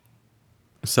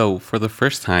So, for the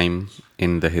first time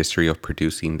in the history of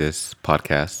producing this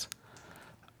podcast,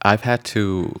 I've had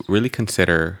to really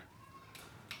consider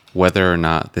whether or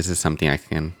not this is something I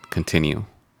can continue.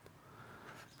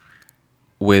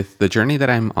 With the journey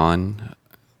that I'm on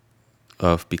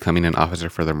of becoming an officer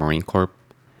for the Marine Corps,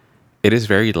 it is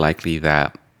very likely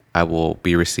that I will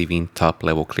be receiving top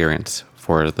level clearance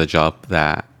for the job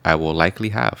that I will likely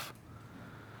have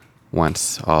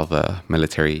once all the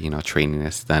military, training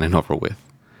is done and over with.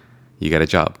 You get a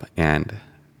job, and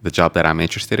the job that I'm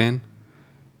interested in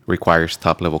requires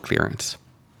top level clearance.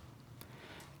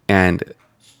 And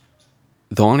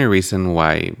the only reason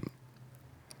why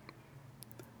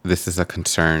this is a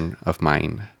concern of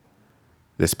mine,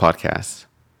 this podcast,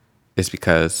 is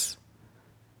because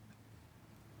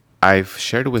I've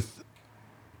shared with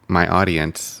my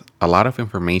audience a lot of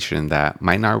information that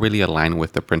might not really align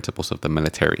with the principles of the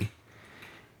military.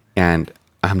 And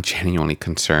I'm genuinely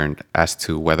concerned as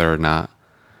to whether or not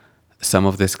some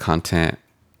of this content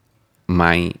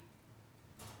might,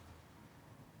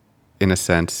 in a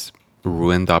sense,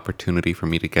 ruin the opportunity for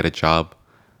me to get a job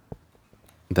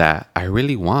that I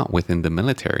really want within the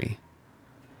military.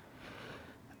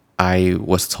 I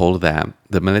was told that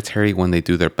the military, when they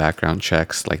do their background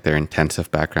checks, like their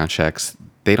intensive background checks,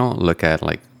 they don't look at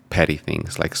like petty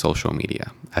things like social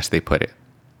media, as they put it.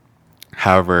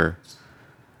 However,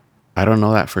 I don't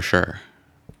know that for sure.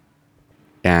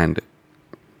 And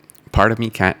part of me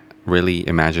can't really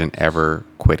imagine ever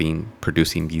quitting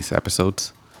producing these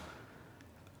episodes.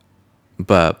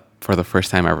 But for the first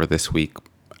time ever this week,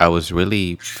 I was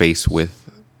really faced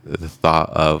with the thought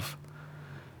of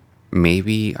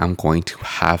maybe I'm going to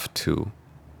have to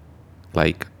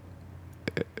like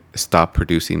stop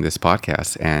producing this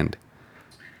podcast and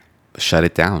shut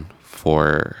it down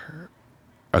for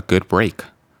a good break.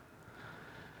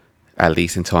 At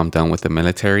least until I'm done with the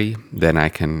military, then I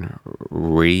can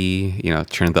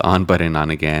turn the on button on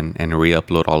again and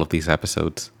re-upload all of these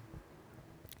episodes.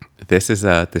 This is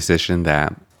a decision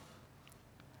that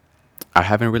I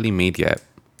haven't really made yet,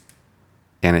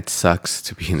 and it sucks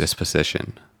to be in this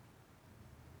position.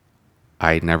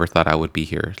 I never thought I would be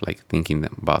here, like thinking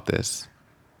about this.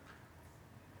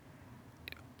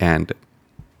 And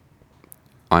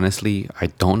honestly, I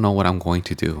don't know what I'm going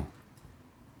to do.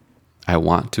 I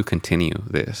want to continue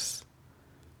this.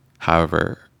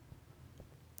 However,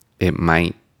 it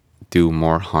might do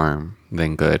more harm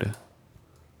than good.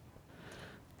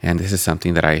 And this is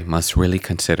something that I must really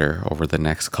consider over the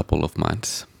next couple of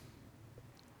months.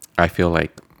 I feel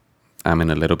like I'm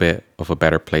in a little bit of a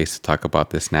better place to talk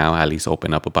about this now, at least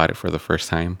open up about it for the first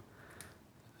time,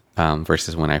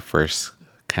 versus when I first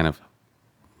kind of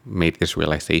made this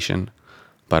realization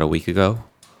about a week ago.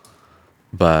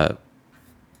 But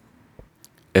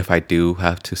if I do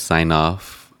have to sign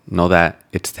off, know that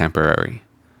it's temporary.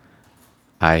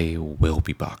 I will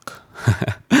be back.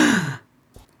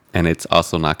 And it's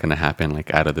also not going to happen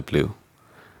like out of the blue.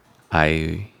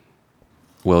 I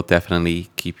will definitely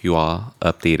keep you all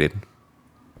updated.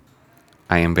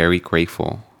 I am very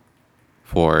grateful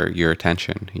for your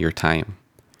attention, your time.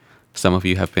 Some of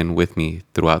you have been with me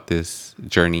throughout this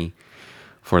journey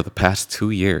for the past 2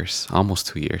 years, almost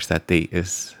 2 years. That date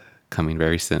is coming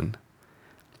very soon.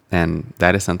 And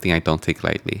that is something I don't take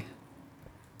lightly.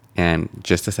 And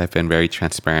just as I've been very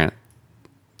transparent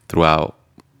throughout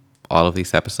all of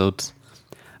these episodes,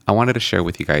 I wanted to share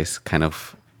with you guys kind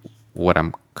of what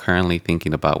I'm currently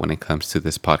thinking about when it comes to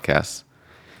this podcast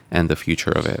and the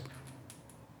future of it.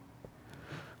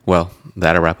 Well,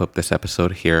 that'll wrap up this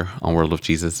episode here on World of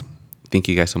Jesus. Thank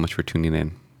you guys so much for tuning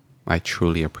in. I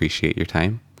truly appreciate your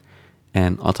time.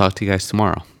 And I'll talk to you guys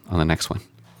tomorrow on the next one.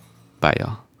 Bye,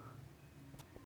 y'all.